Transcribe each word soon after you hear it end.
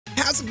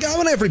How's it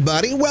going,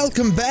 everybody?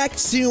 Welcome back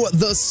to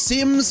The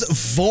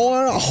Sims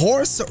 4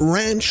 Horse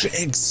Ranch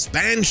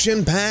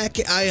Expansion Pack.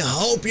 I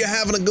hope you're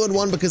having a good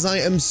one because I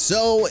am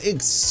so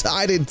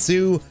excited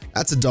to...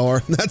 That's a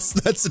door.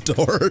 That's a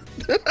door.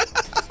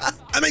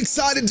 I'm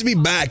excited to be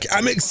back.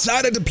 I'm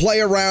excited to play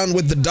around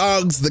with the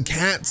dogs, the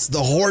cats,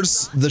 the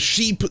horse, the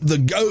sheep, the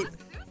goat.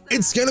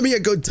 It's gonna be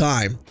a good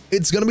time.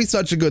 It's gonna be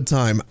such a good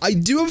time. I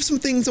do have some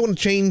things I want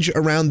to change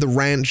around the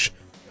ranch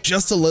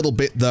just a little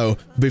bit though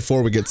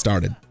before we get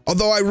started.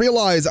 Although I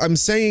realize I'm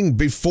saying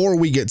before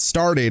we get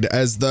started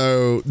as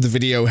though the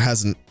video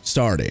hasn't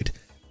started.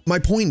 My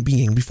point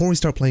being, before we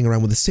start playing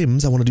around with the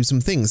Sims, I want to do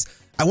some things.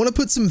 I want to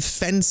put some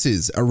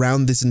fences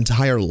around this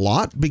entire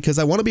lot because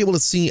I want to be able to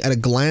see at a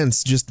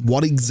glance just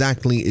what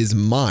exactly is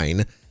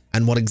mine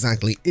and what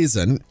exactly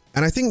isn't.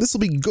 And I think this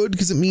will be good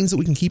because it means that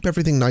we can keep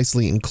everything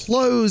nicely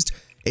enclosed.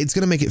 It's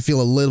going to make it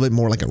feel a little bit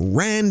more like a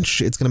ranch.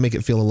 It's going to make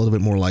it feel a little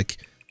bit more like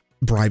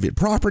private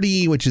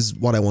property, which is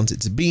what I want it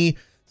to be.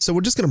 So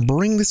we're just going to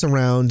bring this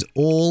around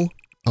all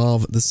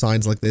of the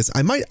sides like this.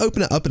 I might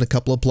open it up in a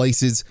couple of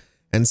places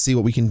and see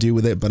what we can do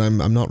with it, but I'm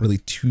not really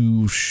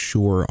too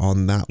sure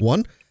on that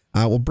one.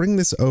 We'll bring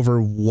this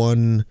over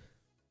one.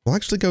 We'll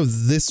actually go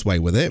this way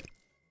with it.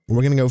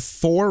 We're going to go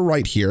 4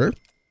 right here.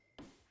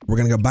 We're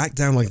going to go back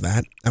down like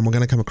that, and we're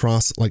going to come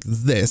across like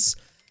this.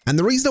 And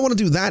the reason I want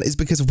to do that is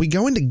because if we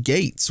go into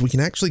gates, we can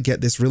actually get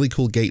this really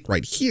cool gate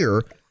right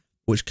here,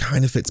 which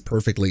kind of fits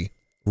perfectly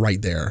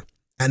right there.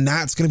 And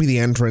that's going to be the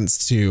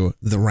entrance to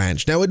the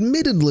ranch. Now,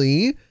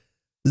 admittedly,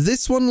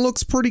 this one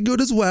looks pretty good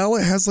as well.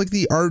 It has like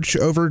the arch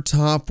over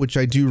top, which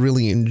I do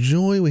really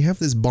enjoy. We have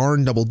this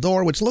barn double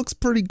door, which looks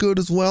pretty good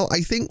as well.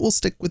 I think we'll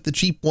stick with the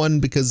cheap one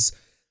because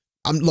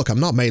look, I'm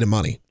not made of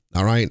money.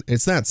 All right.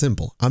 It's that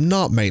simple. I'm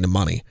not made of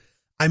money.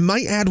 I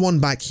might add one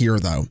back here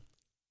though.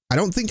 I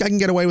don't think I can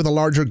get away with a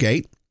larger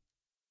gate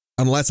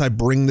unless I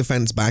bring the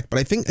fence back, but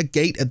I think a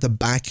gate at the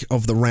back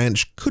of the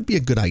ranch could be a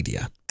good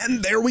idea.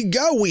 And there we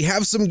go. We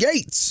have some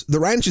gates. The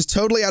ranch is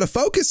totally out of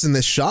focus in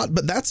this shot,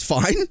 but that's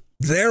fine.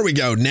 There we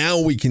go. Now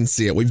we can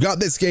see it. We've got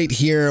this gate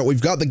here.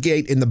 We've got the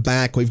gate in the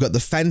back. We've got the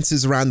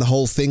fences around the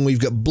whole thing. We've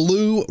got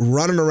Blue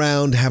running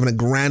around having a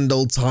grand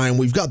old time.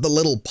 We've got the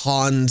little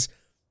pond.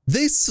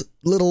 This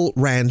little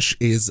ranch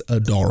is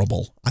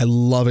adorable. I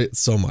love it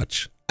so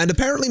much. And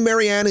apparently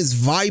Marianne is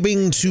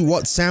vibing to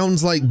what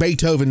sounds like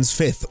Beethoven's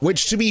Fifth,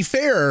 which to be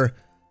fair,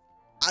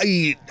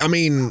 I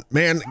mean,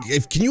 man,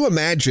 can you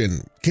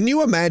imagine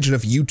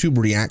if YouTube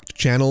React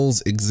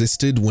channels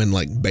existed when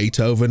like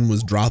Beethoven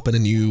was dropping a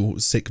new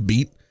sick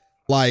beat?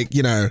 Like,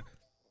 you know,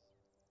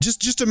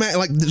 just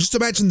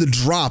imagine the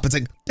drop. It's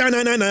like na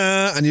na na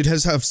na, and you'd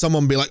just have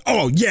someone be like,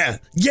 "Oh yeah,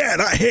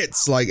 that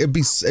hits." Like it'd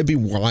be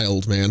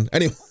wild, man.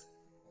 Anyway,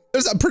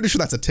 I'm pretty sure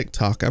that's a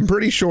TikTok. I'm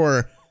pretty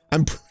sure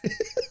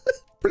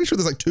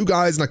there's like 2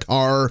 guys in a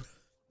car,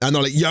 and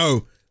they're like,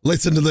 "Yo,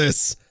 listen to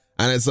this,"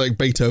 and it's like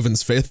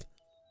Beethoven's Fifth.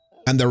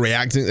 And they're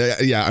reacting.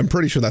 Yeah, I'm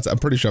pretty sure I've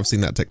seen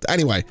that TikTok.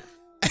 Anyway,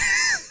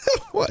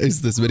 what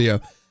is this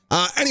video?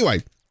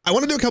 Anyway, I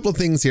want to do a couple of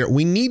things here.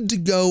 We need to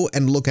go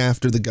and look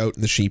after the goat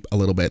and the sheep a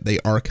little bit. They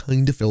are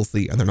kind of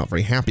filthy and they're not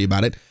very happy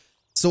about it.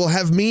 So we'll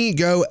have me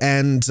go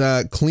and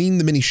clean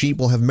the mini sheep.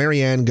 We'll have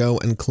Marianne go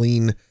and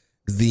clean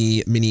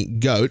the mini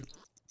goat.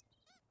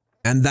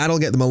 And that'll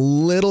get them a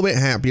little bit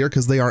happier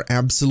because they are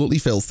absolutely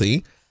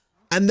filthy.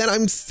 And then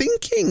I'm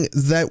thinking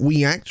that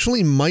we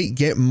actually might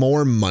get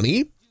more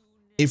money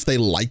if they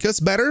like us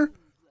better.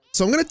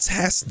 So I'm going to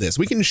test this.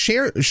 We can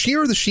shear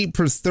the sheep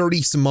for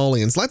 30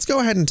 simoleons. Let's go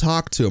ahead and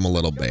talk to him a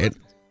little bit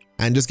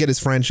and just get his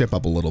friendship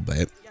up a little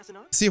bit.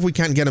 See if we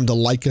can't get him to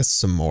like us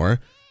some more.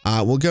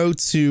 We'll go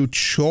to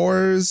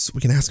chores.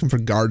 We can ask him for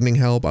gardening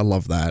help. I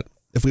love that.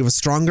 If we have a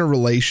stronger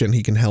relation,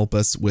 he can help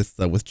us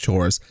with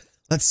chores.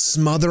 Let's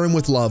smother him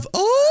with love.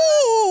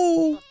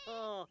 Oh,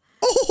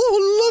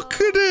 look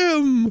at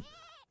him.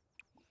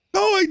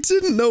 Oh, I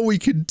didn't know we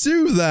could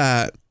do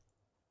that.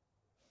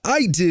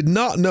 I did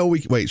not know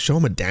we... Wait, show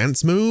him a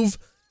dance move?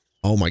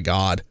 Oh my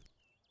god.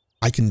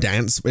 I can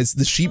dance. Is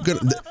the sheep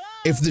gonna...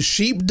 If the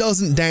sheep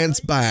doesn't dance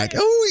back...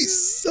 Oh,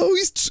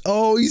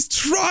 he's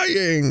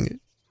trying.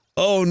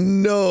 Oh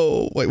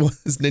no. Wait, what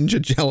is Ninja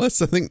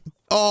jealous? I think...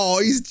 Oh,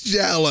 he's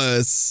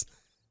jealous.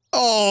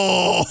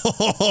 Oh,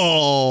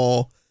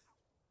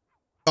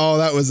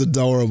 that was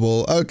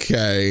adorable.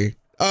 Okay.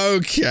 Oh,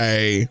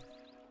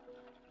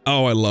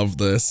 I love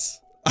this.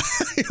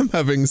 I am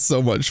having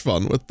so much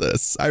fun with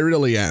this. I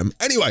really am.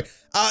 Anyway,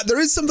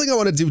 there is something I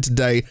want to do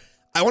today.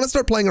 I want to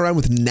start playing around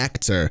with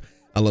Nectar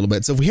a little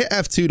bit. So if we hit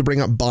F2 to bring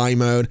up buy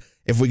mode,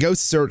 if we go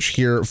search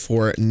here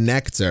for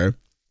Nectar,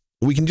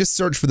 we can just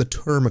search for the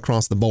term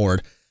across the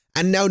board.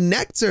 And now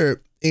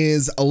Nectar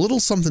is a little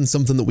something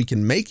that we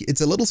can make. It's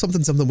a little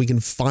something we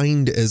can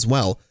find as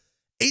well.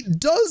 It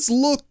does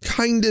look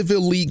kind of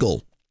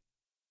illegal.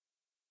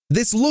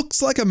 This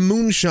looks like a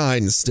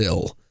moonshine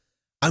still.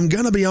 I'm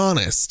gonna be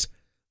honest.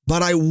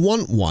 But I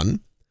want one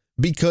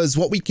because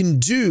what we can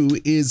do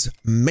is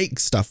make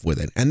stuff with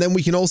it. And then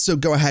we can also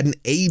go ahead and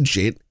age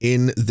it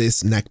in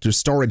this Nectar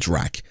storage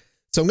rack.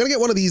 So I'm going to get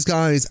one of these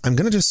guys. I'm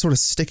going to just sort of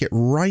stick it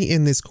right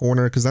in this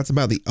corner because that's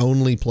about the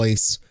only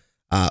place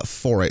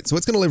for it. So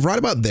it's going to live right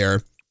about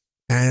there.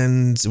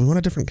 And we want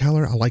a different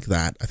color. I like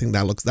that. I think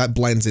that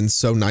blends in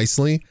so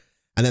nicely.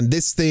 And then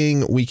this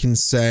thing we can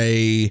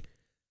say,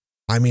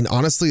 I mean,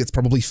 honestly, it's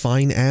probably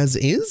fine as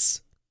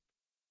is.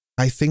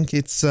 I think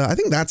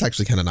that's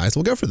actually kind of nice.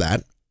 We'll go for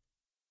that.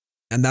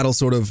 And that'll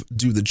sort of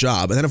do the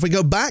job. And then if we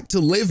go back to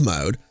live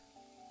mode,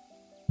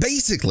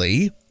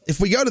 basically, if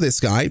we go to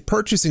this guy,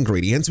 purchase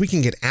ingredients, we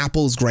can get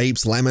apples,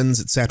 grapes, lemons,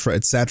 etc.,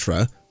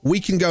 etc. We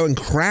can go and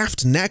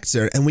craft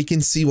nectar and we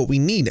can see what we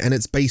need. And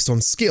it's based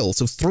on skill.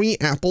 So 3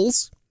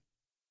 apples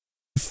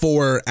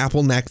for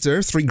apple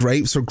nectar, 3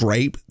 grapes for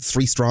grape,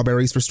 3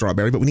 strawberries for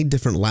strawberry, but we need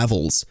different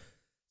levels.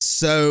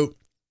 So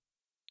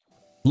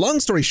long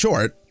story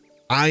short,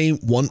 I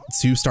want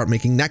to start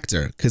making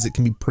nectar because it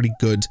can be pretty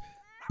good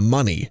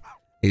money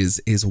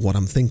is what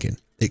I'm thinking.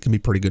 It can be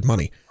pretty good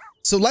money.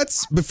 So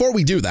before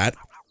we do that,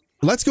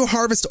 let's go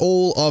harvest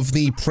all of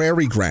the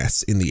prairie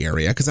grass in the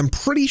area because I'm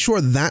pretty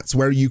sure that's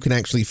where you can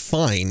actually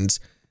find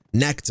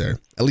nectar.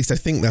 At least I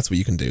think that's what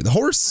you can do. The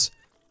horse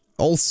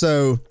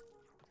also,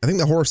 I think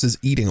the horse is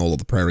eating all of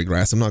the prairie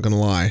grass. I'm not going to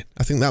lie.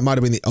 I think that might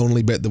have been the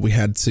only bit that we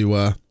had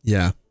to,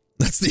 yeah,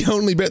 that's the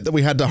only bit that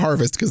we had to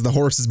harvest because the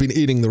horse has been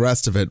eating the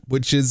rest of it,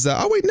 which is,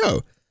 oh wait,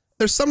 no,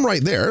 there's some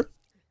right there.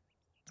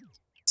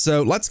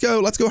 So let's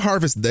go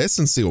harvest this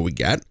and see what we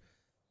get.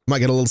 Might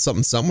get a little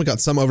something, something. We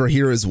got some over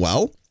here as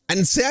well.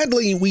 And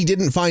sadly, we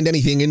didn't find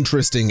anything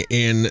interesting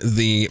in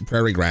the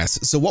prairie grass.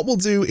 So what we'll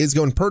do is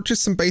go and purchase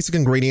some basic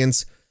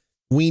ingredients.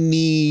 We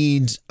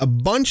need a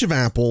bunch of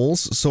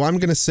apples. So I'm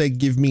going to say,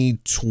 give me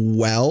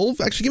 12.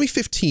 Actually, give me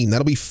 15.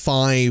 That'll be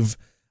 5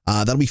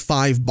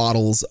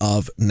 bottles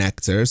of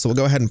nectar. So we'll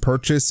go ahead and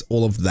purchase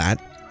all of that.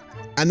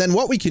 And then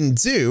what we can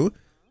do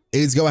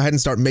is go ahead and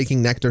start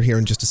making nectar here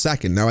in just a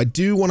second. Now, I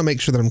do want to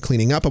make sure that I'm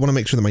cleaning up. I want to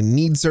make sure that my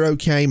needs are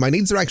okay. My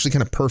needs are actually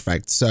kind of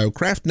perfect. So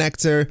craft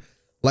nectar.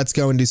 Let's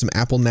go and do some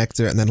apple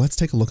nectar. And then let's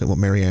take a look at what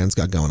Marianne's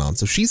got going on.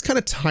 So she's kind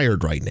of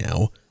tired right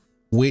now,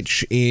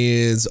 which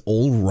is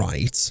all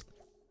right.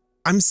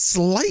 I'm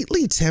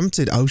slightly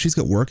tempted. Oh, she's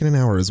got work in an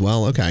hour as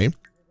well. Okay.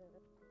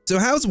 So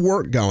how's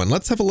work going?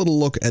 Let's have a little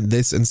look at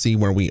this and see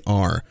where we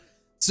are.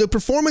 So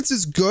performance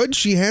is good.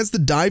 She has the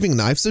diving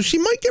knife, so she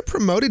might get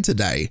promoted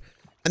today.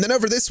 And then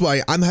over this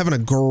way, I'm having a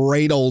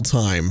great old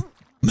time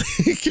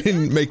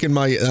making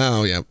my,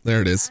 oh yeah,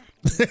 there it is.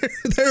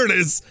 There it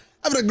is.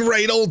 Having a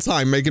great old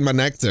time making my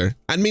nectar.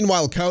 And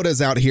meanwhile,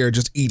 Coda's out here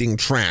just eating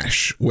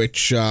trash,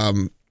 which, fair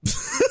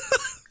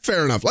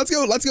enough. Let's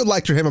go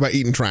lecture him about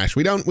eating trash.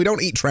 We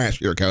don't eat trash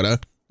here, Coda.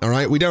 All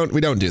right, we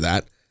don't do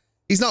that.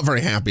 He's not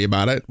very happy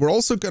about it. We're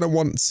also gonna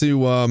want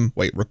to,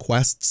 wait,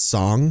 request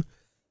song.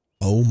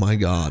 Oh my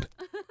God.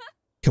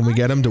 Can we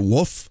get him to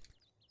woof?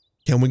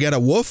 Can we get a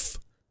woof?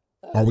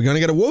 Are we gonna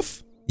get a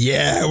woof?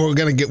 Yeah, we're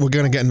gonna get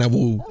a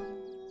woof.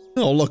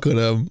 Oh, look at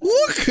him.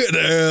 Look at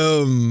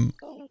him.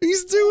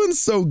 He's doing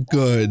so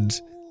good.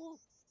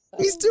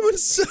 He's doing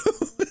so,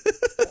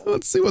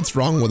 let's see what's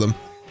wrong with him.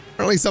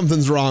 Apparently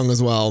something's wrong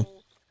as well.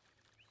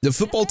 The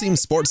football team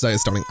sports day is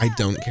starting. I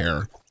don't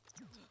care.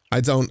 I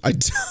don't.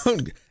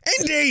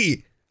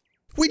 Andy!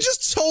 We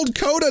just told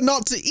Coda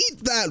not to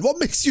eat that. What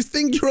makes you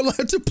think you're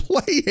allowed to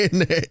play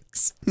in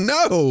it?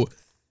 No,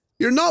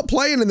 you're not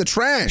playing in the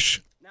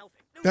trash.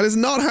 That is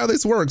not how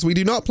this works. We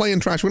do not play in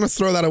trash. We're going to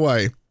throw that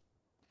away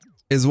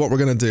is what we're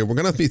going to do. We're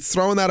going to be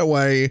throwing that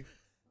away.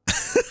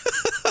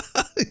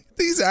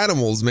 These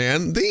animals,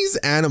 man, these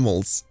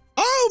animals.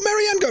 Oh,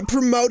 Marianne got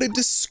promoted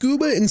to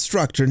scuba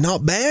instructor.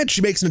 Not bad.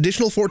 She makes an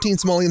additional 14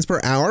 simoleons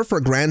per hour for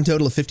a grand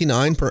total of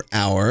 59 per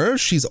hour.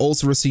 She's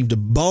also received a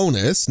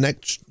bonus.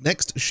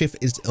 Next shift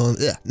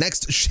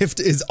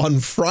is on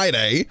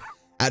Friday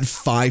at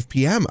 5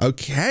 p.m.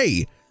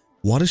 Okay.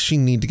 What does she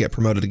need to get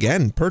promoted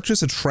again?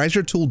 Purchase a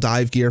treasure tool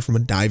dive gear from a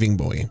diving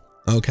boy.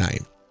 Okay.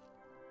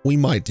 We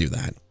might do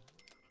that.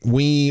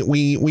 We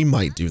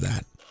might do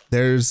that.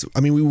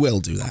 We will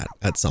do that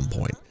at some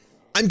point.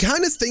 I'm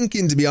kind of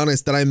thinking, to be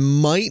honest, that I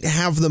might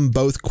have them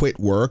both quit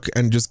work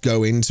and just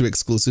go into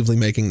exclusively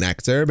making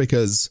nectar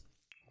because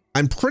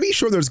I'm pretty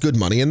sure there's good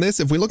money in this.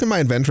 If we look at my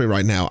inventory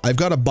right now, I've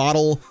got a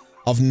bottle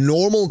of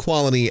normal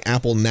quality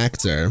apple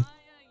nectar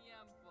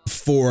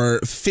for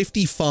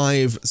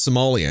 55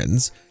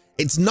 simoleons.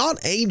 It's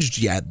not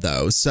aged yet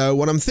though. So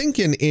what I'm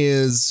thinking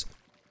is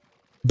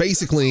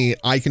basically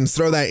I can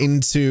throw that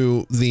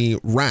into the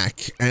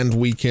rack and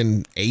we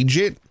can age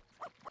it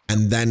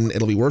and then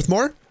it'll be worth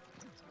more.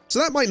 So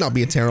that might not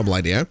be a terrible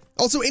idea.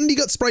 Also, Indy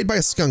got sprayed by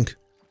a skunk,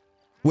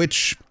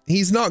 which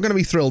he's not going to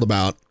be thrilled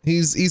about.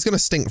 He's going to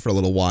stink for a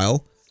little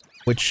while,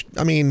 which,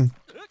 I mean,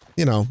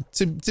 you know,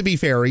 to be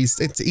fair, he's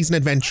an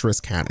adventurous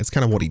cat. It's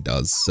kind of what he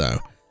does. So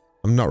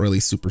I'm not really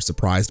super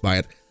surprised by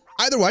it.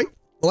 Either way,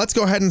 let's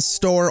go ahead and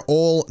store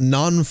all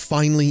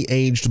non-finely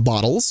aged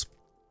bottles.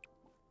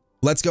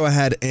 Let's go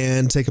ahead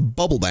and take a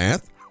bubble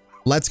bath.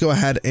 Let's go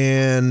ahead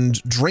and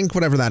drink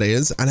whatever that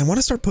is. And I want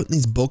to start putting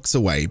these books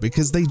away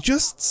because they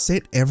just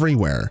sit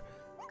everywhere.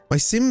 My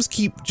Sims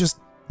keep just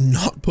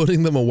not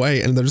putting them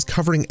away, and they're just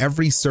covering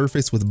every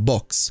surface with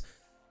books.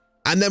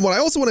 And then what I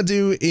also want to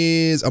do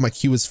is, oh, my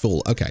queue is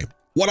full. Okay.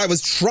 What I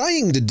was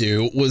trying to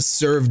do was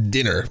serve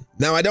dinner.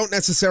 Now, I don't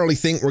necessarily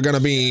think we're going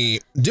to be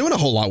doing a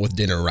whole lot with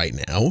dinner right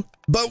now,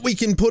 but we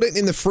can put it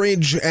in the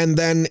fridge and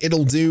then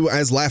it'll do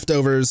as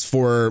leftovers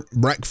for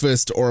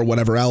breakfast or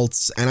whatever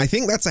else. And I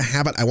think that's a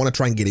habit I want to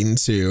try and get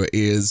into,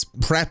 is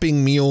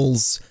prepping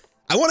meals.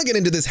 I want to get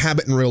into this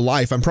habit in real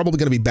life. I'm probably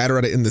going to be better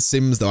at it in The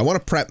Sims, though. I want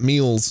to prep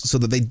meals so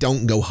that they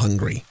don't go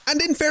hungry.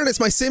 And in fairness,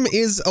 my sim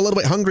is a little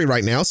bit hungry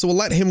right now, so we'll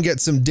let him get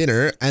some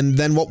dinner. And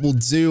then what we'll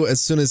do as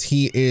soon as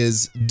he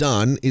is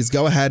done is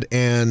go ahead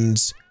and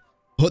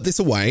put this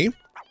away.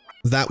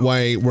 That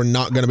way, we're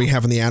not going to be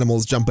having the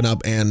animals jumping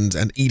up and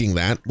eating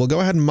that. We'll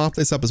go ahead and mop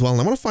this up as well. And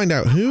I want to find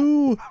out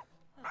who...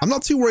 I'm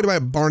not too worried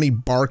about Barney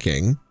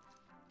barking.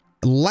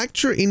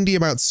 Lecture Indy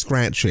about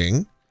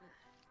scratching.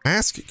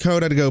 Ask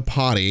Coda to go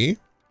potty.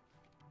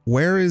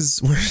 Where are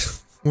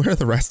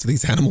the rest of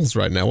these animals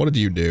right now? What did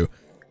you do?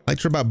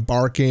 Lecture about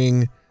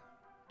barking.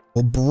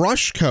 We'll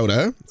brush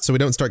Coda so we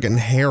don't start getting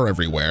hair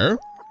everywhere.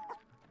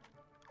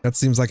 That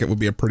seems like it would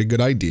be a pretty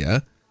good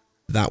idea.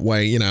 That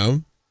way, you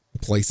know, the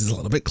place is a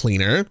little bit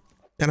cleaner.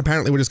 And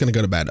apparently we're just going to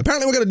go to bed.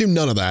 Apparently we're going to do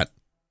none of that.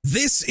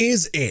 This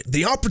is it.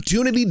 The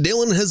opportunity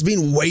Dylan has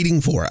been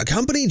waiting for. A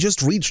company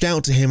just reached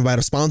out to him about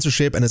a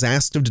sponsorship and has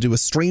asked him to do a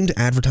stream to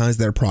advertise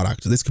their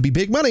product. This could be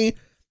big money.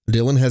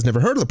 Dylan has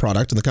never heard of the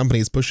product and the company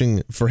is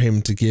pushing for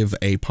him to give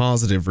a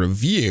positive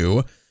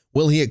review.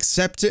 Will he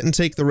accept it and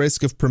take the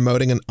risk of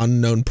promoting an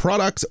unknown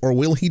product, or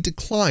will he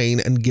decline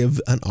and give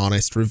an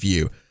honest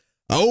review?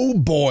 Oh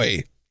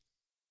boy.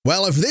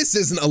 Well, if this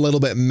isn't a little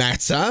bit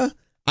meta,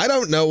 I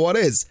don't know what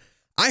is.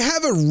 I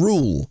have a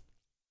rule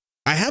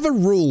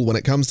when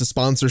it comes to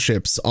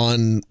sponsorships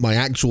on my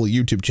actual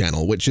YouTube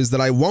channel, which is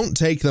that I won't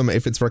take them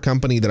if it's for a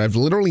company that I've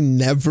literally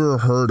never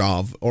heard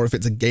of, or if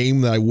it's a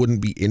game that I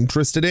wouldn't be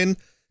interested in.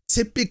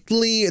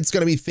 Typically, it's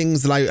going to be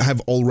things that I have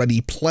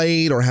already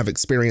played or have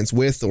experience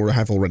with or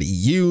have already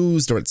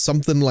used, or it's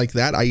something like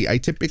that. I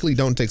typically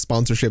don't take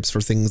sponsorships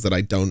for things that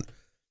I don't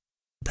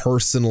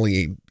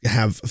personally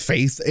have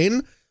faith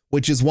in,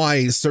 which is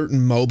why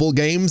certain mobile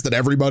games that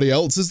everybody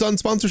else has done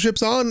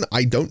sponsorships on,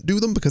 I don't do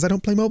them because I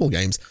don't play mobile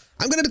games.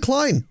 I'm going to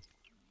decline.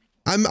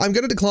 I'm going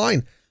to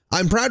decline.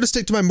 I'm proud to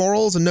stick to my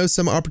morals and know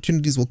some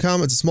opportunities will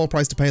come. It's a small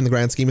price to pay in the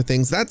grand scheme of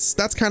things. That's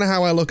kind of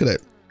how I look at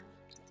it.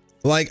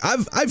 Like,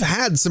 I've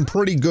had some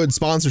pretty good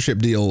sponsorship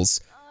deals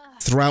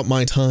throughout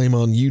my time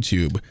on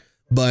YouTube,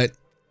 but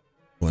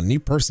well, new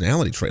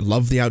personality trait. Do I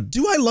love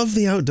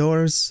the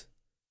outdoors?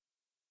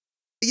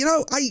 You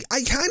know,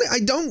 I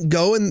don't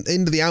go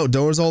into the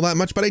outdoors all that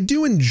much, but I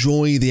do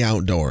enjoy the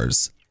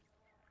outdoors.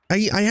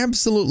 I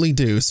absolutely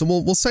do. So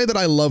we'll say that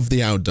I love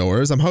the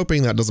outdoors. I'm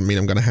hoping that doesn't mean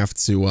I'm going to have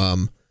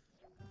to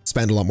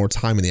spend a lot more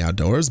time in the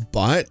outdoors,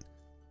 but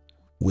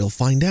we'll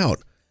find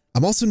out.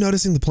 I'm also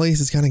noticing the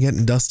place is kind of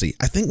getting dusty.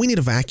 I think we need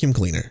a vacuum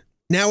cleaner.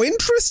 Now,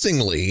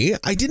 interestingly,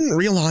 I didn't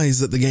realize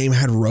that the game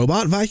had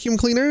robot vacuum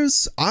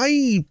cleaners.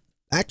 I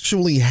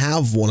actually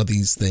have one of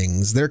these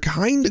things. They're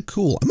kind of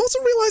cool. I'm also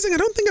realizing I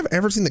don't think I've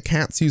ever seen the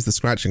cats use the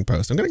scratching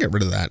post. I'm going to get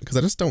rid of that because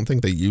I just don't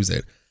think they use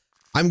it.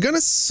 I'm going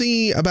to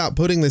see about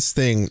putting this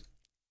thing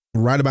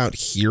right about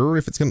here.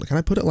 If it's going to, can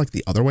I put it like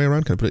the other way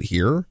around? Can I put it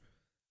here?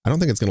 I don't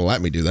think it's going to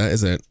let me do that,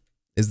 is it?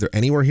 Is there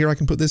anywhere here I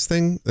can put this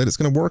thing that it's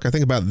going to work? I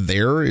think about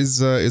there is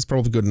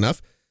probably good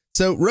enough.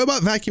 So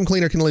robot vacuum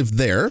cleaner can live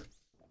there.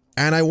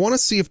 And I want to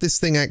see if this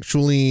thing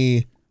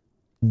actually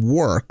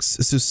works.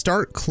 So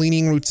start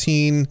cleaning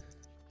routine.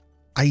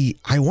 I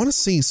want to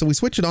see. So we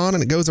switch it on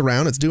and it goes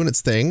around. It's doing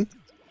its thing.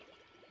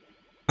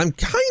 I'm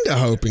kind of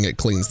hoping it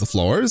cleans the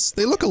floors.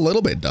 They look a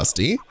little bit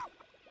dusty.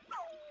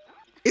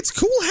 It's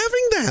cool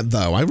having that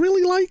though. I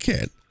really like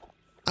it.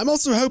 I'm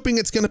also hoping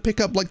it's going to pick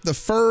up like the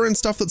fur and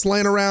stuff that's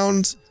laying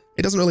around.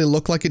 It doesn't really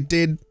look like it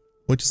did,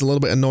 which is a little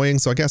bit annoying.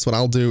 So I guess what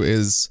I'll do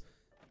is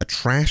a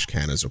trash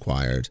can is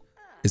required.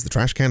 Is the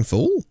trash can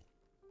full?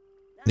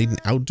 Need an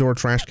outdoor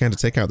trash can to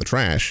take out the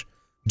trash.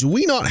 Do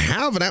we not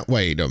have an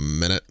wait a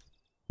minute.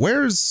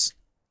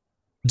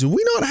 Do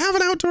we not have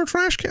an outdoor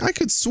trash can? I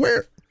could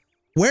swear.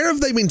 Where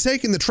have they been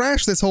taking the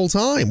trash this whole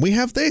time? We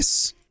have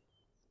this.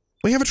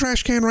 We have a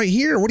trash can right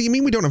here. What do you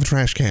mean we don't have a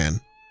trash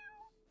can?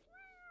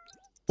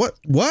 What?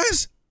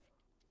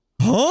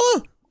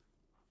 Huh?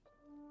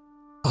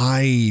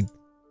 I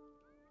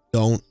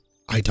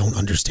don't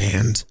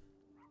understand.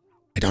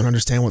 I don't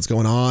understand what's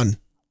going on.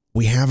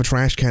 We have a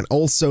trash can.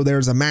 Also,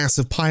 there's a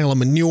massive pile of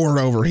manure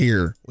over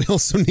here. We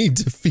also need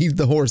to feed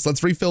the horse.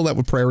 Let's refill that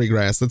with prairie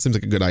grass. That seems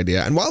like a good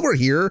idea. And while we're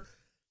here,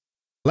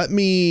 let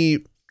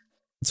me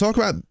talk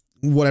about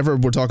whatever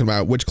we're talking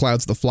about, which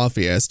cloud's the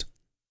fluffiest.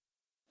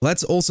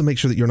 Let's also make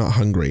sure that you're not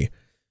hungry.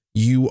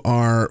 You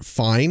are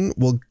fine.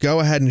 We'll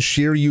go ahead and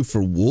shear you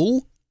for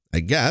wool,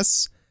 I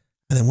guess.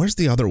 And then where's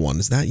the other one?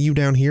 Is that you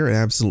down here? It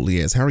absolutely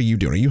is. How are you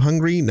doing? Are you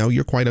hungry? No,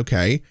 you're quite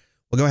okay.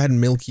 We'll go ahead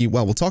and milk you.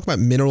 Well, we'll talk about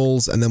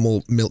minerals and then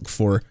we'll milk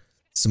for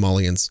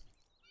Somalians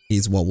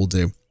is what we'll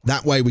do.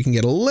 That way we can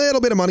get a little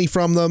bit of money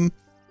from them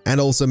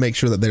and also make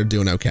sure that they're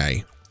doing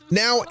okay.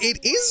 Now,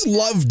 it is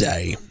Love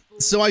Day,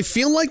 so I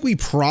feel like we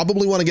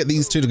probably want to get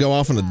these two to go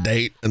off on a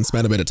date and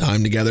spend a bit of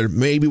time together,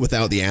 maybe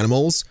without the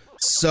animals.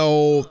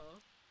 So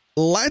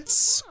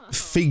let's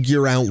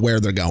figure out where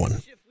they're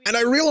going. And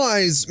I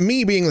realize,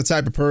 me being the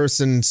type of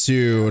person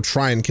to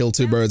try and kill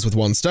two birds with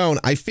one stone,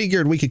 I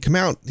figured we could come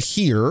out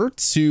here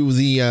to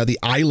the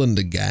island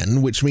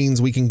again, which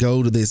means we can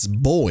go to this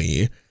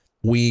buoy.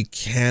 We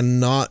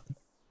cannot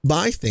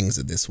buy things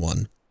at this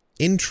one.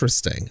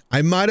 Interesting.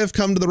 I might have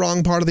come to the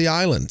wrong part of the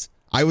island.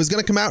 I was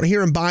going to come out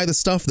here and buy the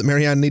stuff that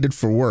Marianne needed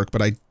for work,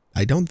 but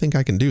I don't think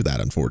I can do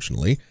that,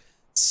 unfortunately.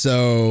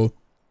 So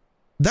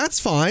that's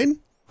fine.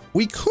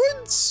 We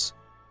could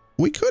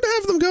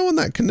have them go in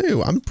that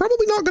canoe. I'm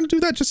probably not going to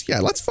do that just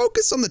yet. Let's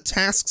focus on the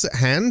tasks at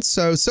hand.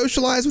 So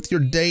socialize with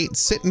your date,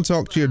 sit and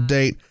talk to your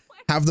date,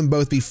 have them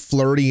both be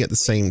flirty at the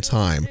same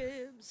time.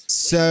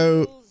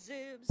 So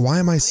why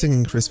am I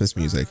singing Christmas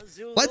music?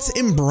 Let's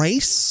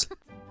embrace.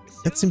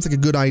 That seems like a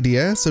good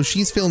idea. So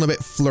she's feeling a bit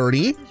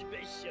flirty.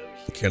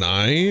 Can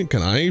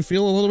I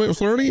feel a little bit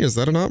flirty? Is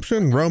that an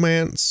option?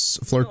 Romance,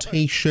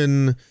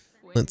 flirtation.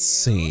 Let's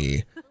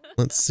see.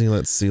 Let's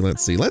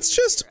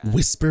just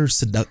whisper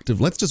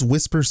seductive. Let's just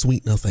whisper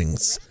sweet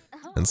nothings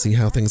and see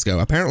how things go.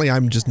 Apparently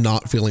I'm just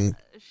not feeling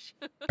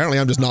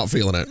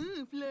it.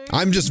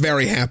 I'm just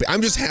very happy.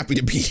 I'm just happy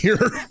to be here.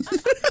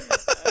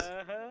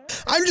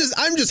 I'm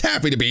just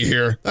happy to be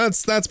here.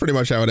 That's pretty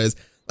much how it is.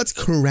 Let's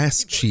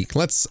caress cheek.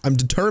 I'm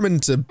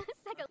determined to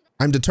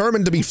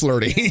be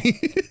flirty.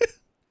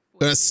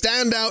 Gonna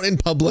stand out in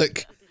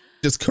public,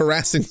 just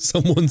caressing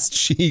someone's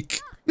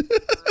cheek.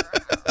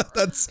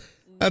 That's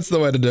the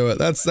way to do it.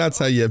 That's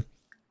how you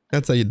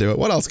do it.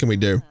 What else can we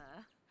do?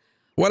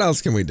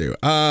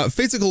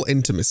 Physical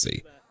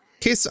intimacy.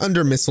 Kiss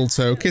under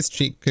mistletoe, kiss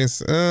cheek,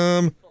 kiss,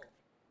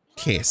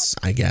 kiss,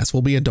 I guess,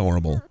 will be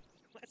adorable.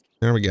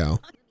 There we go.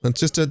 That's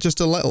just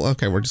a little,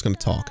 okay, we're just gonna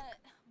talk.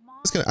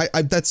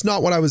 That's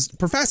not what I was,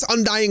 profess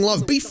undying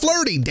love, be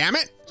flirty, damn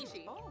it!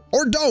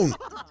 Or don't.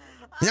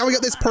 Now we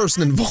got this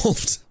person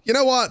involved. You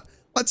know what?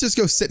 Let's just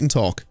go sit and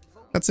talk.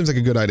 That seems like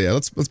a good idea.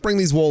 Let's bring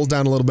these walls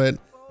down a little bit.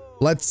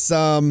 Let's,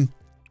 I don't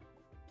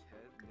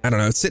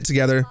know, sit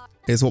together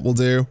is what we'll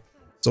do.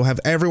 So we'll have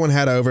everyone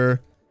head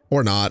over,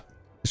 or not.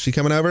 Is she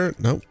coming over?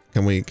 No.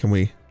 Can we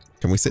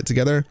sit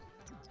together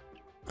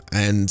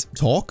and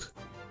talk?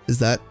 Is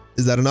that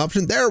an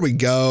option? There we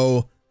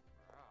go.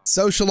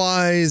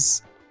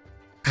 Socialize.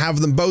 Have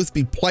them both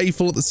be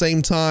playful at the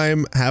same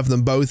time. Have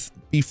them both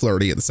be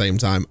flirty at the same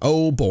time.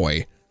 Oh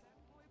boy.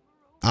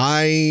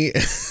 I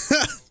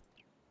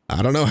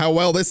don't know how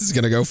well this is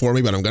going to go for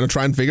me, but I'm going to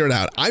try and figure it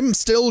out. I'm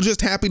still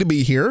just happy to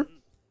be here.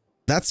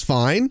 That's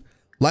fine.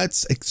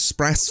 Let's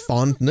express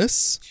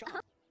fondness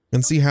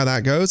and see how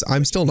that goes.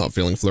 I'm still not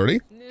feeling flirty.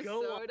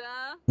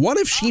 What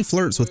if she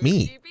flirts with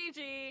me?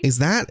 Is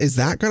that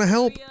going to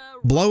help?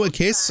 Blow a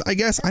kiss, I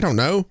guess? I don't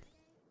know.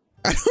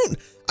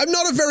 I'm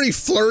not a very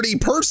flirty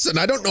person.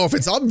 I don't know if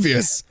it's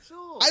obvious.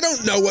 I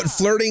don't know what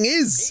flirting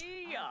is.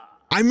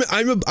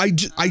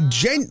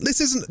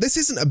 This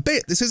isn't a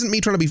bit. This isn't me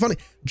trying to be funny.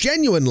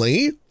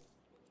 Genuinely,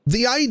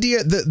 the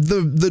idea that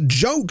the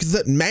joke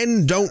that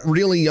men don't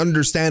really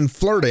understand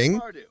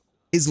flirting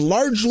is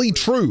largely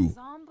true.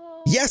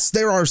 Yes,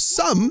 there are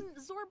some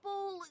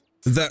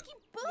that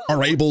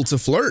are able to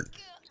flirt.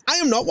 I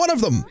am not one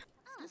of them.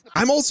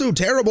 I'm also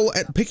terrible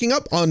at picking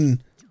up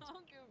on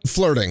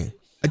flirting.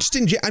 I'm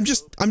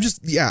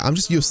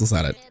just useless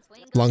at it.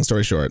 Long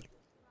story short.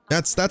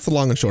 That's the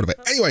long and short of it.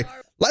 Anyway,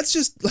 let's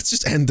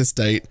just end this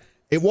date.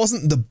 It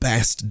wasn't the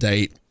best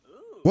date.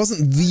 It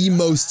wasn't the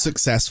most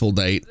successful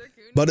date,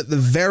 but at the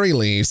very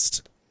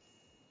least,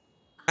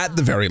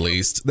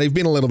 they've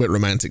been a little bit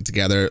romantic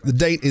together. The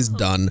date is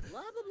done.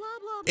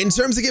 In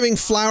terms of giving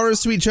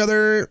flowers to each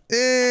other,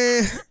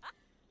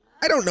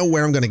 I don't know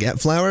where I'm gonna get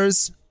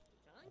flowers.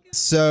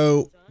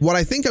 So what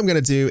I think I'm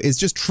gonna do is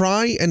just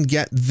try and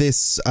get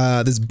this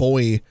this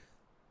boy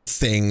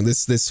thing,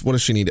 this what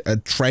does she need? A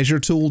treasure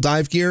tool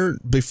dive gear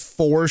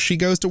before she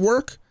goes to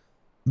work,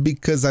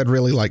 because I'd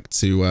really like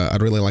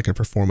her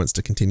performance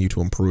to continue to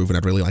improve, and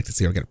I'd really like to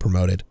see her get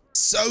promoted.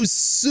 So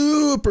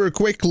super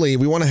quickly,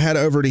 we want to head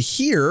over to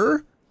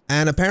here,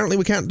 and apparently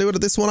we can't do it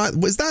at this one.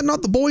 Was that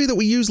not the boy that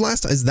we used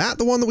last time? Is that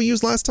the one that we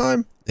used last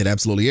time? It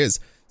absolutely is.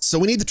 So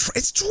we need to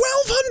it's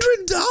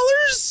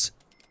 $1,200.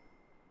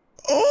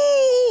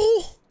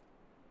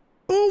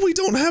 Oh, we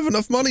don't have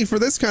enough money for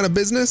this kind of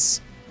business.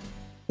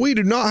 We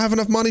do not have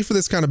enough money for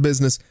this kind of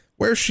business.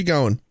 Where's she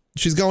going?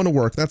 She's going to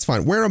work. That's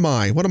fine. Where am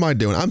I? What am I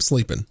doing? I'm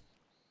sleeping.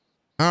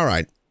 All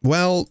right.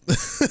 Well,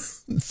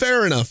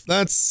 fair enough.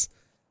 That's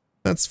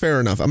fair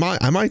enough. Am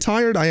I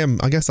tired? I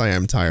guess I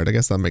am tired. I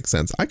guess that makes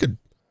sense. I could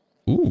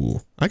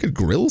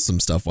grill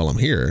some stuff while I'm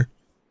here.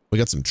 We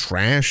got some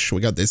trash.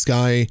 We got this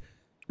guy.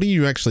 What are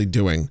you actually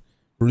doing?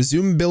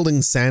 Resume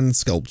building sand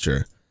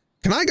sculpture.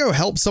 Can I go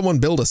help someone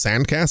build a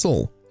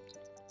sandcastle?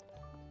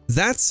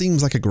 That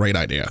seems like a great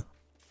idea.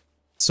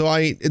 So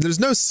I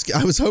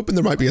was hoping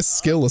there might be a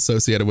skill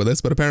associated with this,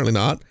 but apparently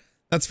not.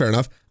 That's fair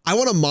enough. I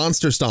want to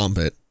monster stomp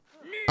it.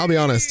 I'll be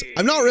honest.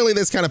 I'm not really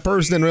this kind of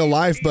person in real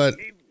life, but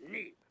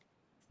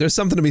there's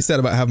something to be said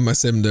about having my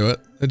sim do it.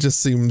 It just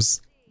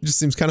seems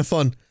kind of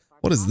fun.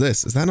 What is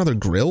this? Is that another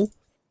grill?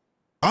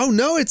 Oh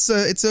no, it's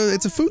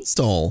a food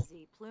stall.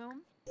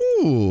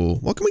 Ooh,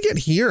 what can we get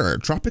here?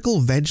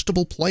 Tropical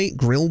vegetable plate,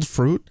 grilled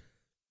fruit.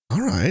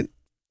 All right.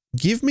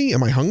 Give me,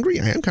 am I hungry?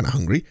 I am kind of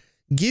hungry.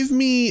 Give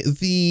me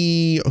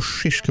the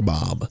shish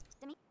kebab.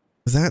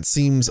 That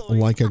seems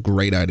like a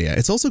great idea.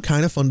 It's also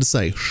kind of fun to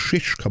say,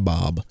 shish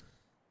kebab.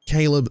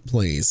 Caleb,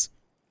 please.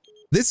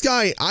 This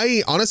guy,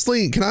 I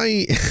honestly, can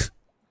I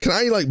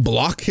like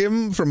block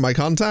him from my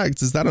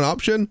contacts? Is that an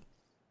option?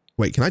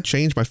 Wait, can I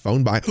change my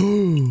phone by?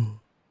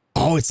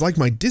 Oh, it's like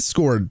my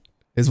Discord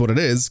is what it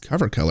is.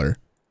 Cover color.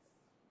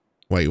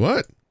 Wait,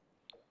 what?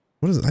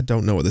 What is it? I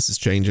don't know what this is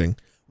changing.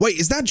 Wait,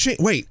 is that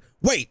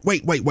wait.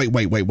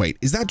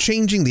 Is that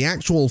changing the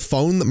actual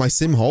phone that my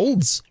sim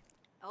holds?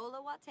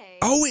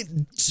 Oh, it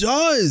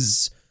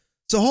does.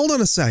 So hold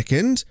on a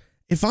second.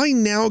 If I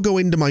now go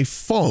into my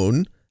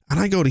phone and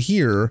I go to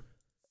here,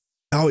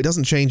 oh, it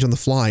doesn't change on the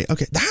fly.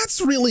 Okay, that's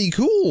really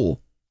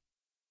cool.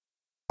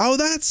 Oh,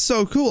 that's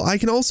so cool. I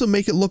can also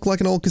make it look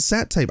like an old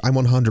cassette tape. I'm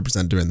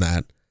 100% doing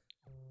that.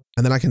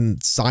 And then I can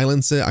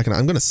silence it. I'm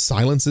going to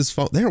silence this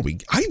phone. There we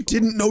go. I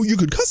didn't know you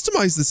could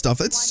customize this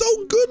stuff. It's so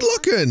good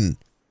looking.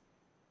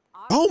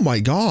 Oh my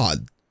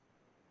God.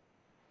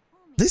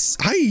 This,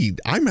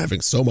 I'm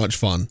having so much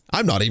fun.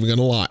 I'm not even going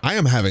to lie. I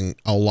am having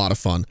a lot of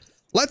fun.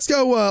 Let's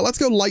go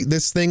light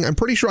this thing. I'm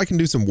pretty sure I can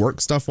do some work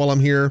stuff while I'm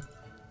here.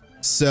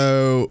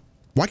 So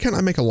why can't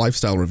I make a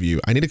lifestyle review?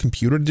 I need a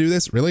computer to do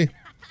this. Really?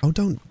 Oh,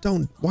 don't.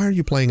 Why are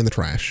you playing in the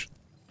trash?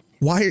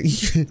 Why are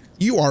you,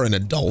 you are an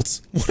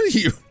adult. What are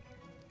you?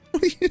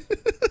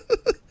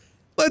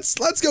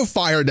 Let's go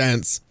fire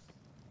dance.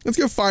 Let's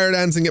go fire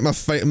dance and get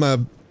my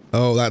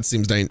oh, that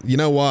seems dangerous. You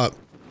know what?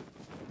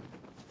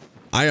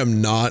 I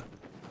am not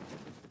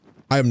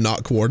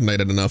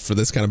coordinated enough for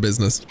this kind of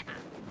business.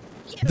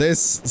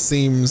 This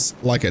seems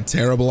like a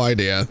terrible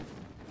idea,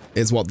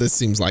 is what this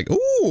seems like.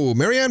 Ooh,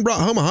 Marianne brought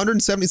home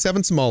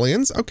 177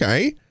 Somalians.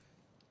 Okay.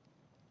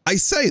 I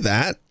say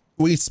that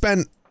we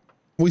spent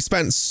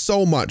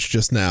so much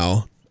just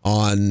now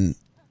on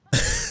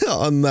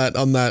on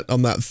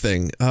that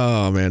thing.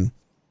 Oh man.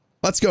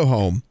 Let's go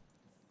home.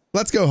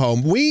 Let's go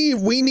home. We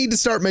need to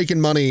start making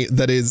money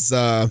that is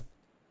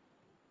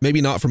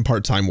maybe not from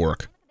part-time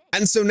work.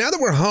 And so now that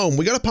we're home,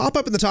 we got a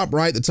pop-up in the top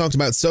right that talks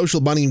about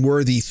social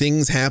bunny-worthy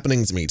things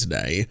happening to me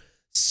today.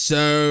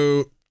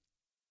 So,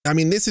 I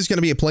mean, this is going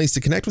to be a place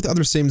to connect with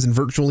other Sims and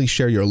virtually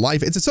share your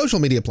life. It's a social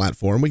media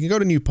platform. We can go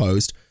to new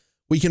post.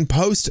 We can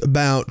post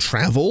about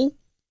travel,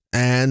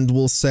 and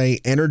we'll say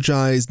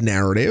energized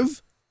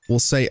narrative. We'll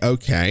say,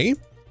 okay.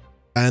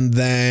 And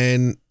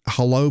then,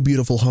 hello,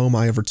 beautiful home,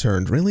 I have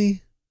returned.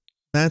 Really?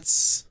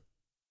 That's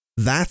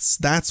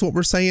what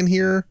we're saying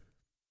here?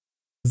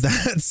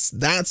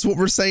 That's what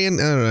we're saying.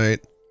 All right.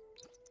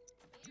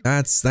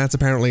 That's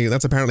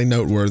apparently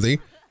noteworthy.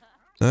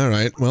 All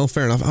right. Well,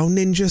 fair enough. Oh,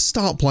 Ninja,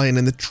 stop playing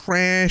in the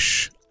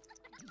trash.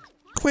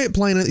 Quit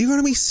playing it. You're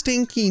gonna be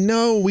stinky.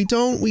 No, we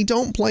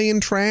don't play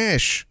in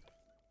trash.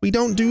 We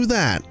don't do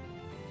that.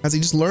 Has he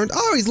just learned?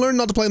 Oh, he's learned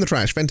not to play in the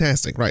trash.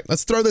 Fantastic. Right.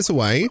 Let's throw this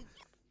away.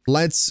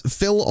 Let's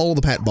fill all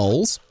the pet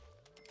bowls.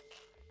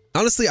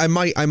 Honestly, I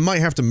might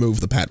have to move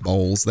the pet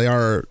bowls. They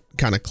are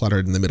kind of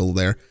cluttered in the middle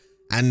there.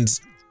 And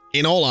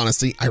in all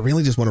honesty, I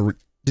really just want to,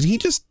 did he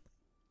just,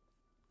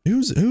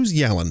 who's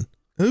yelling?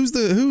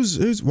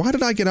 Why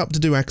did I get up to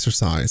do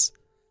exercise?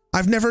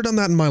 I've never done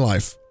that in my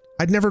life.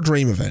 I'd never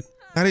dream of it.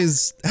 That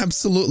is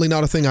absolutely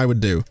not a thing I would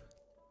do.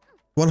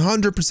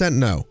 100%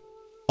 no.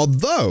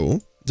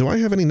 Although, do I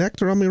have any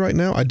nectar on me right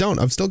now? I don't.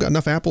 I've still got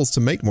enough apples to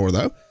make more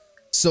though.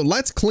 So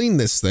let's clean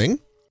this thing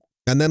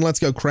and then let's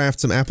go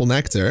craft some apple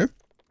nectar.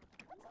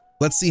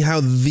 Let's see how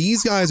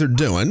these guys are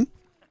doing.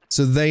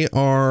 So they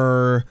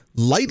are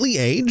lightly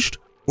aged,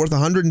 worth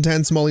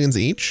 110 simoleons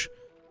each.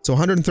 So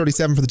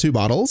 137 for the 2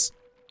 bottles.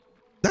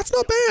 That's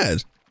not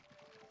bad.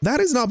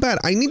 That is not bad.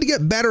 I need to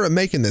get better at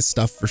making this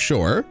stuff for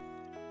sure.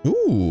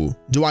 Ooh,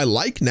 do I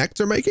like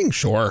nectar making?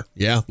 Sure.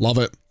 Yeah, love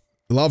it.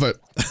 Love it.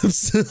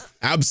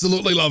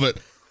 Absolutely love it.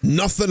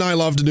 Nothing I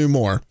love to do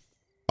more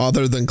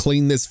other than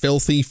clean this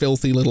filthy,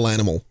 filthy little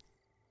animal.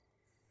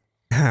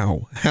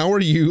 How? How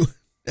are you?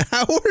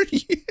 How are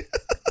you?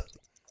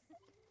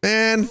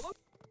 Man.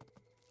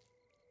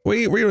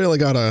 We really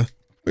gotta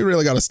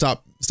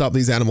stop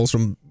these animals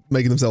from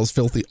making themselves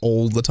filthy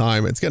all the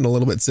time. It's getting a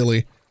little bit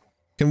silly.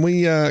 Can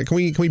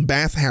we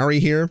bath Harry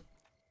here?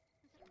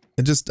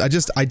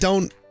 I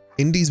don't.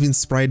 Indy's been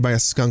sprayed by a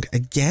skunk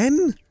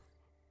again?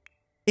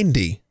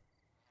 Indy,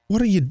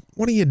 what are you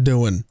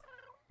doing?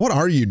 What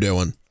are you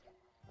doing?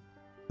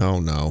 Oh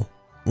no.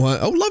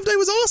 What? Oh, Love Day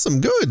was awesome.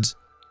 Good.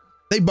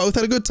 They both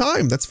had a good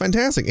time. That's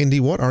fantastic. Indy,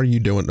 what are you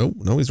doing? Oh,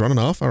 no, he's running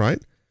off. All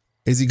right.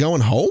 Is he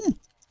going home?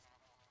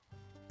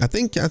 I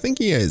think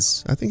he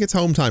is. I think it's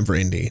home time for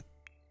Indy.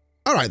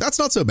 All right, that's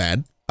not so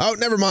bad. Oh,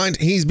 never mind.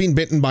 He's been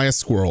bitten by a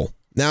squirrel.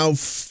 Now,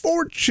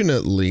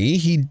 fortunately,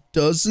 he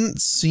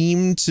doesn't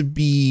seem to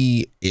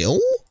be ill.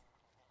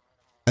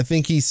 I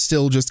think he's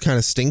still just kind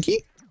of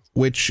stinky,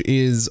 which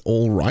is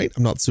all right.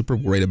 I'm not super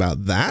worried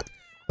about that.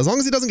 As long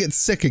as he doesn't get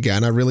sick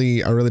again, I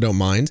really don't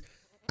mind.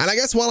 And I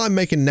guess while I'm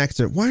making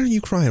nectar, why are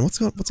you crying?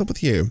 What's up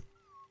with you?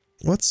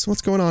 What's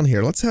going on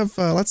here? Let's have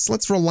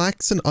let's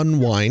relax and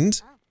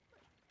unwind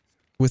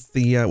with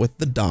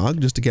the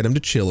dog just to get him to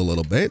chill a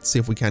little bit. See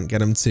if we can't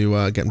get him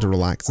to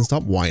relax and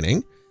stop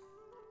whining.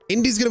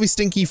 Indy's gonna be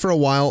stinky for a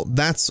while.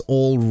 That's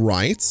all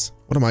right.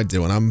 What am I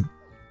doing? I'm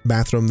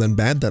bathroom then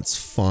bed. That's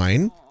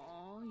fine.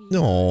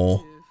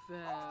 Oh,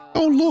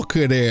 look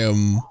at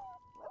him.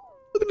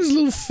 Look at his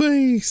little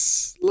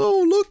face.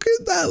 Oh, look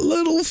at that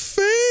little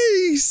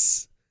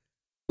face.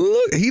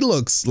 Look, he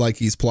looks like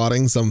he's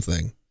plotting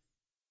something.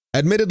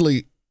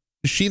 Admittedly,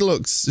 neither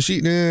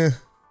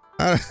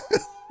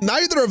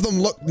of them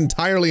look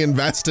entirely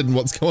invested in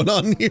what's going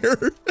on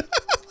here.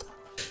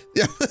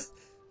 Yeah,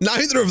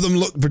 neither of them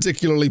look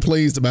particularly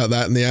pleased about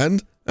that in the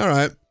end. All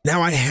right.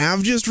 Now, I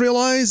have just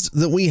realized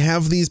that we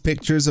have these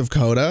pictures of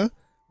Coda.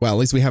 Well, at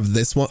least we have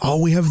this one.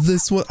 Oh, we have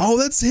this one. Oh,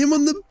 that's him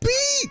on the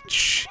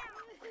beach.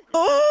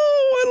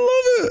 Oh, I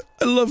love it.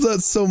 I love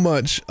that so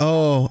much.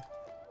 Oh,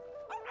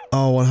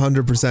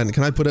 100%.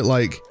 Can I put it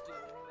like,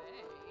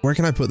 where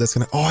can I put this?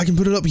 Oh, I can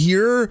put it up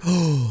here.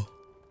 Oh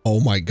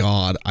my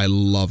God. I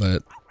love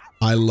it.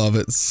 I love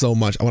it so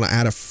much. I want to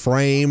add a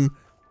frame.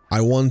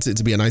 I want it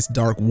to be a nice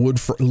dark wood.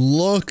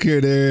 Look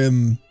at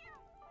him.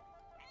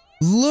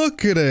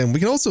 Look at him. We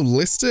can also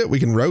list it. We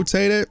can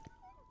rotate it.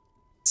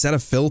 Set a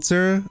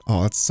filter.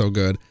 Oh, that's so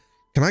good.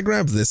 Can I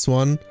grab this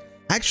one?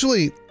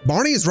 Actually,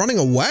 Barney is running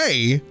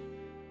away.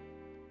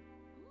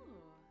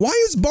 Why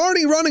is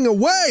Barney running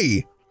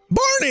away?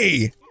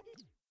 Barney!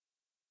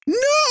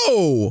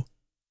 No!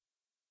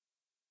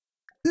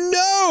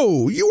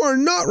 No, you are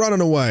not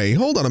running away.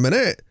 Hold on a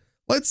minute.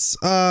 Let's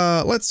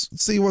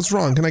see what's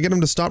wrong. Can I get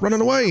him to stop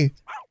running away?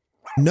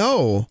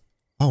 No.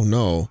 Oh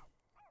no.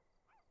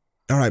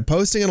 All right,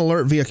 posting an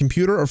alert via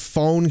computer or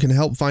phone can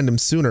help find him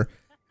sooner.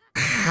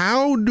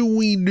 How do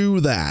we do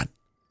that?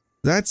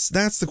 That's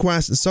the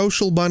question.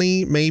 Social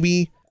bunny,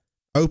 maybe.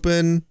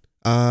 Open,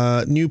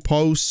 new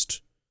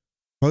post.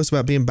 Post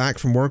about being back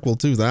from work. We'll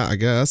do that, I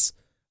guess.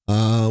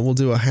 We'll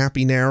do a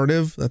happy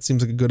narrative. That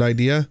seems like a good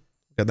idea.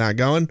 Get that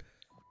going.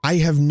 I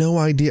have no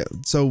idea.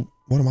 So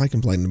what am I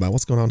complaining about?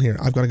 What's going on here?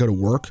 I've got to go to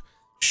work.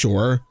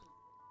 Sure,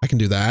 I can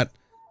do that.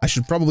 I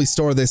should probably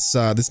store this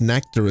this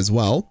nectar as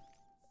well.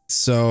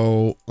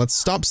 So let's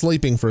stop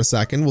sleeping for a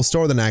second. We'll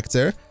store the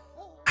nectar.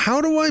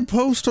 How do I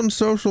post on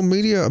social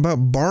media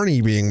about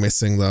Barney being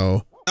missing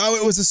though? Oh,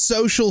 it was a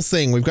social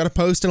thing. We've got to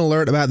post an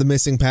alert about the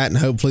missing pet and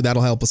hopefully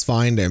that'll help us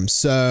find him.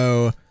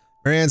 So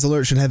Marianne's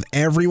alert should have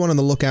everyone on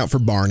the lookout for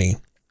Barney.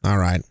 All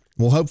right.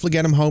 We'll hopefully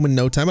get him home in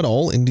no time at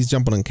all. Indy's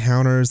jumping on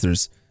counters.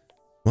 There's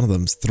one of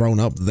them's thrown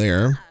up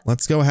there.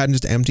 Let's go ahead and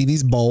just empty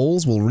these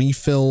bowls. We'll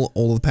refill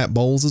all of the pet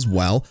bowls as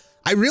well.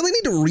 I really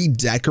need to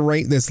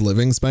redecorate this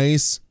living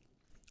space.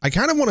 I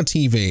kind of want a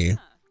TV.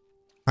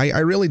 I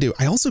really do.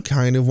 I also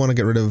kind of want to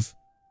get rid of,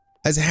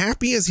 as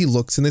happy as he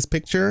looks in this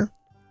picture,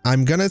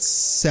 I'm gonna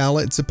sell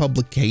it to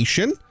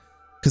publication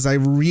because I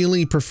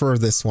really prefer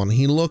this one.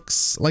 He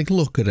looks like,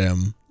 look at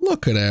him.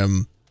 Look at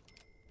him.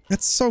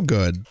 That's so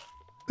good.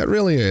 That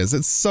really is.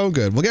 It's so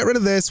good. We'll get rid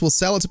of this. We'll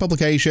sell it to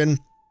publication.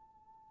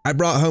 I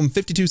brought home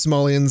 52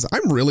 simoleons.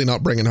 I'm really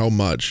not bringing home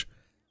much.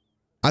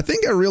 I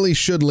think I really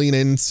should lean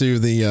into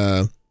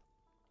the,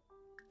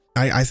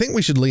 I think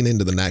we should lean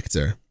into the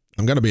nectar.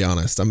 I'm gonna be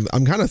honest.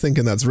 I'm kind of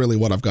thinking that's really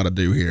what I've got to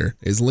do here,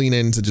 is lean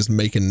into just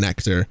making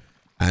nectar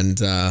and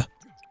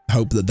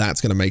hope that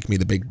that's gonna make me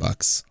the big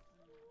bucks.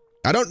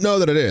 I don't know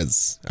that it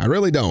is. I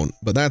really don't,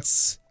 but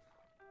that's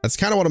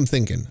kind of what I'm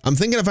thinking. I'm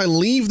thinking if I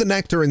leave the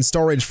nectar in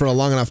storage for a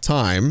long enough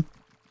time,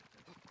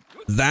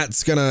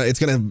 it's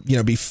gonna, you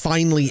know, be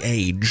finely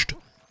aged,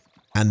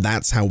 and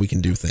that's how we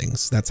can do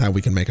things. That's how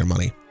we can make our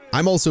money.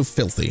 I'm also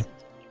filthy,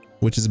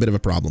 which is a bit of a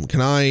problem. Can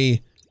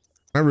I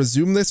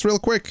resume this real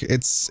quick?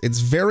 It's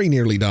very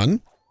nearly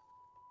done.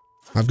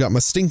 I've got my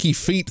stinky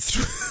feet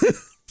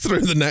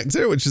through the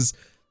nectar, which is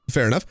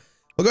fair enough.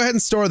 We'll go ahead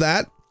and store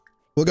that.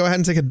 We'll go ahead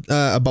and take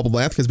a bubble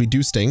bath because we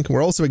do stink.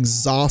 We're also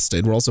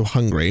exhausted. We're also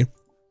hungry.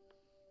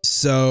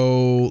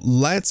 So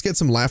let's get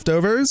some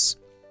leftovers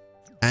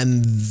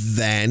and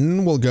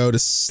then we'll go to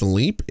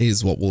sleep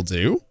is what we'll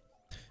do.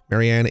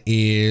 Marianne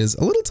is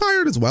a little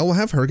tired as well. We'll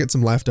have her get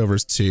some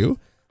leftovers too,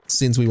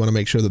 since we want to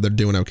make sure that they're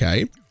doing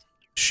okay.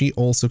 She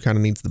also kind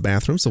of needs the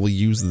bathroom, so we'll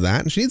use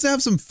that. And she needs to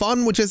have some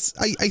fun, which is,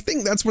 I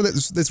think that's where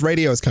this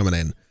radio is coming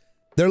in.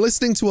 They're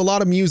listening to a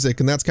lot of music,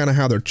 and that's kind of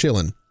how they're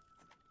chilling,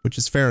 which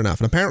is fair enough.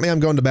 And apparently I'm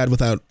going to bed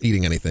without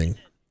eating anything.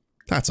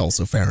 That's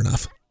also fair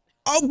enough.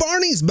 Oh,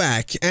 Barney's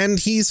back, and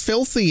he's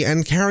filthy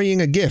and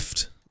carrying a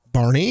gift.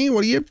 Barney,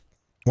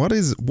 what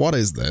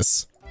is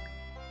this?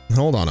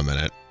 Hold on a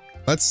minute.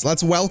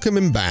 Let's welcome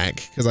him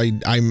back, because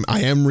I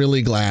am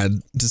really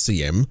glad to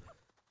see him.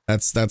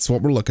 That's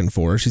what we're looking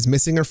for. She's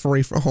missing her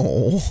furry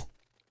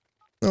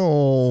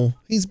oh,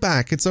 he's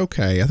back. It's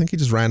okay. I think he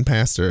just ran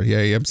past her.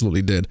 Yeah, he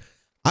absolutely did.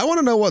 I want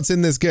to know what's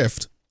in this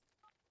gift.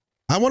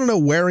 I want to know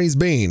where he's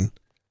been.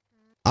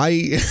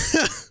 I'm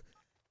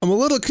a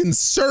little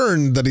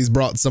concerned that he's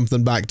brought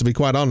something back, to be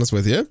quite honest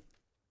with you.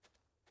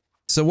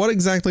 So what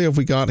exactly have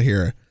we got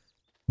here?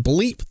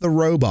 Bleep the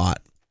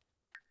robot.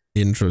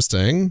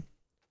 Interesting.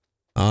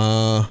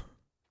 Okay,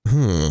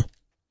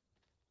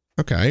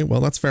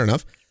 well, that's fair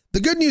enough. The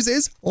good news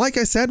is, like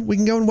I said, we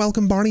can go and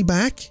welcome Barney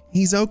back.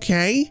 He's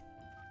okay.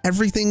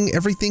 Everything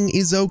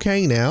is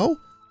okay now.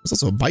 There's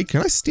also a bike.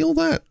 Can I steal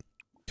that?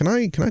 Can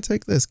I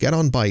take this? Get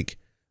on bike.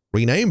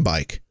 Rename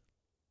bike.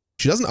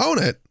 She doesn't own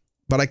it,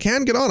 but I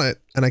can get on it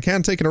and I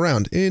can take it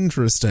around.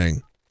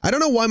 Interesting. I don't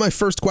know why my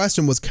first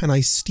question was, can I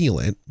steal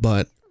it?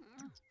 But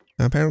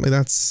apparently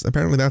that's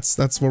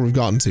where we've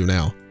gotten to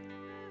now.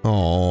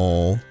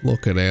 Oh,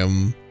 look at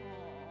him.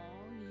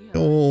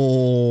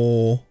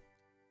 Oh,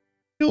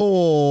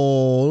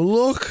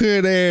 look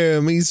at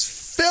him. He's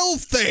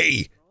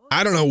filthy.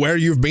 I don't know where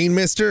you've been,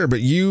 mister,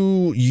 but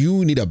you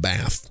need a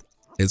bath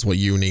is what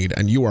you need,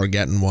 and you are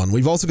getting one.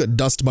 We've also got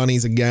dust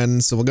bunnies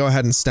again, so we'll go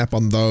ahead and step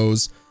on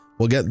those.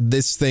 We'll get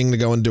this thing to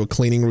go and do a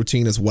cleaning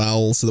routine as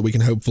well, so that we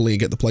can hopefully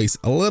get the place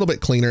a little bit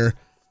cleaner.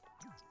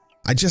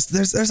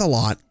 There's a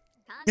lot.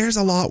 There's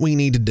a lot we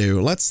need to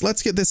do.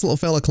 Let's get this little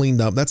fella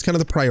cleaned up. That's kind of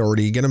the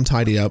priority. Get him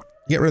tidy up.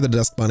 Get rid of the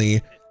dust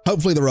bunny.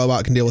 Hopefully the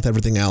robot can deal with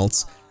everything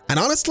else. And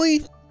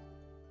honestly,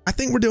 I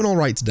think we're doing all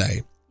right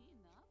today.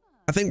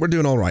 I think we're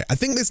doing all right. I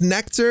think this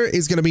Nectar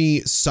is going to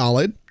be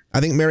solid. I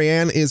think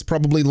Marianne is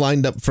probably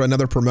lined up for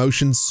another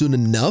promotion soon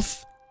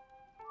enough.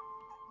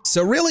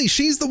 So really,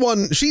 she's the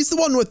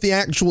one with the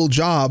actual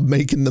job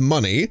making the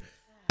money.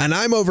 And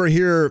I'm over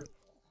here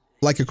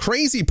like a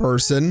crazy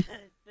person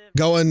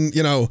going,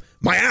 you know,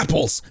 my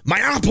apples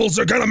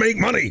are gonna make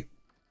money.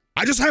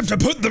 I just have to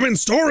put them in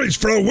storage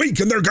for a week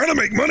and they're gonna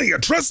make money,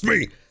 trust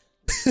me.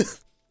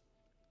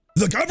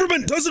 The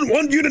government doesn't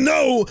want you to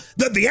know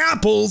that the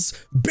apples,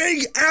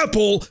 Big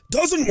Apple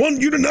doesn't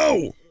want you to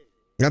know.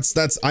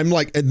 I'm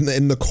like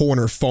in the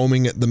corner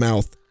foaming at the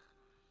mouth.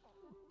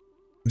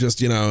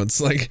 Just, you know,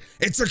 it's like,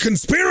 it's a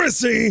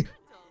conspiracy.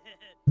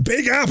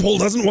 Big Apple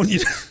doesn't want you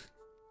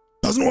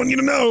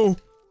to know.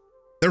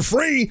 They're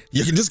free.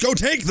 You can just go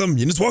take them.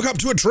 You just walk up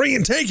to a tree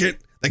and take it.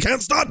 They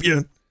can't stop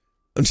you.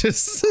 I'm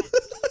just...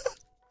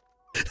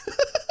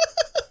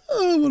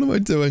 Oh, what am I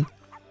doing?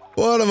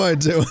 What am I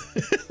doing?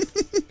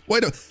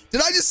 Wait,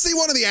 did I just see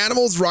one of the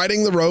animals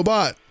riding the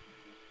robot?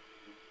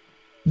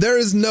 There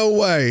is no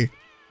way.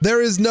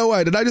 There is no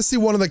way. Did I just see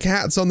one of the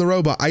cats on the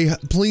robot?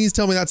 Please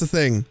tell me that's a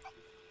thing.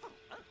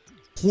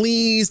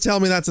 Please tell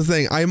me that's a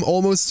thing. I am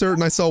almost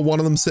certain I saw one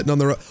of them sitting on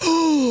the robot.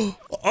 Oh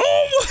my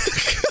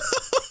God.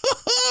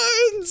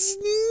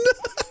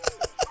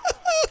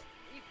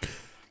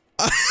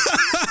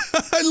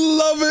 I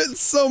love it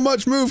so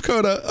much. Move,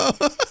 Coda.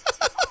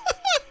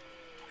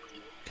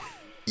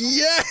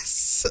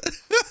 Yes.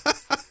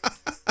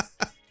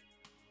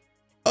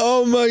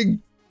 Oh my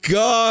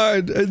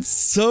God. It's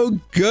so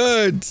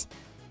good.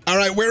 All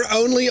right, we're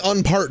only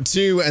on part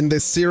 2 and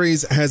this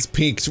series has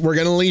peaked. We're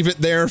going to leave it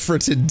there for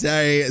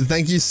today.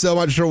 Thank you so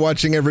much for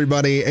watching,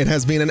 everybody. It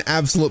has been an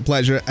absolute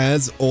pleasure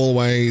as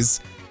always.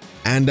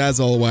 And as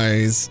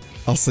always,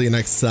 I'll see you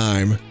next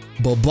time.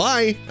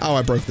 Bye-bye. Oh,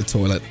 I broke the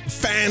toilet.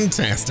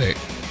 Fantastic.